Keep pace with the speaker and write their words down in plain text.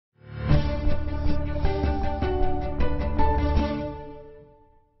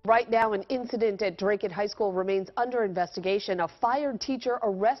Right now, an incident at Dracut High School remains under investigation. A fired teacher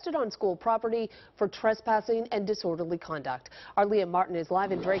arrested on school property for trespassing and disorderly conduct. Our Liam Martin is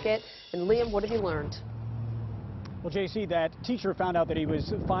live in Dracut. And Liam, what have you learned? Well, JC, that teacher found out that he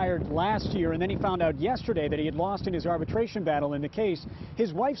was fired last year, and then he found out yesterday that he had lost in his arbitration battle in the case.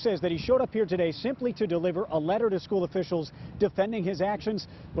 His wife says that he showed up here today simply to deliver a letter to school officials defending his actions,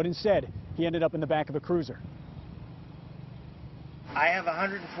 but instead he ended up in the back of a cruiser. I have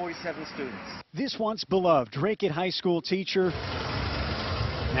 147 students. This once beloved Dracut High School teacher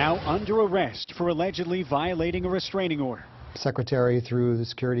now under arrest for allegedly violating a restraining order. Secretary, through the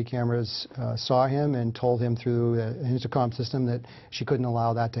security cameras, saw him and told him through an intercom system that she couldn't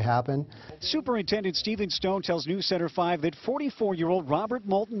allow that to happen. Superintendent Stephen Stone tells News Center 5 that 44-year-old Robert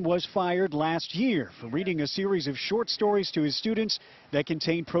Moulton was fired last year for reading a series of short stories to his students that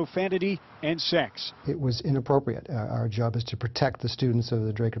contained profanity and sex. It was inappropriate. Our job is to protect the students of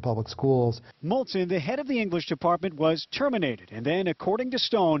the Dracut Public Schools. Moulton, the head of the English department, was terminated and then, according to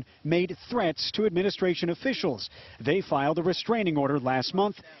Stone, made threats to administration officials. They filed a restraining order last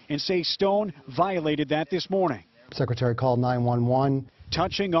month and say Stone violated that this morning. Secretary called 911.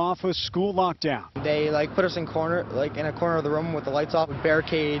 Touching off a school lockdown. They put us in a corner of the room with the lights off,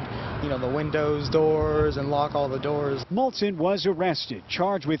 barricade, the windows, doors, and lock all the doors. Moulton was arrested,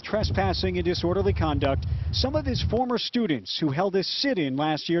 charged with trespassing and disorderly conduct. Some of his former students who held a sit-in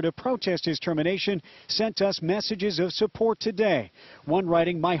last year to protest his termination sent us messages of support today. One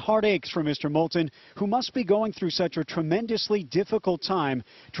writing, "My heart aches for Mr. Moulton, who must be going through such a tremendously difficult time.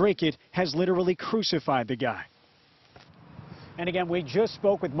 Dracut has literally crucified the guy." And again, we just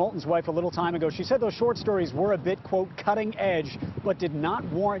spoke with Moulton's wife a little time ago. She said those short stories were a bit, quote, cutting edge, but did not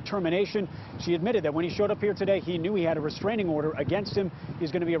warrant termination. She admitted that when he showed up here today, he knew he had a restraining order against him.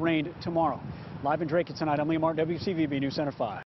 He's going to be arraigned tomorrow. Live in Dracut tonight, I'm Liam Martin, WCVB News Center 5.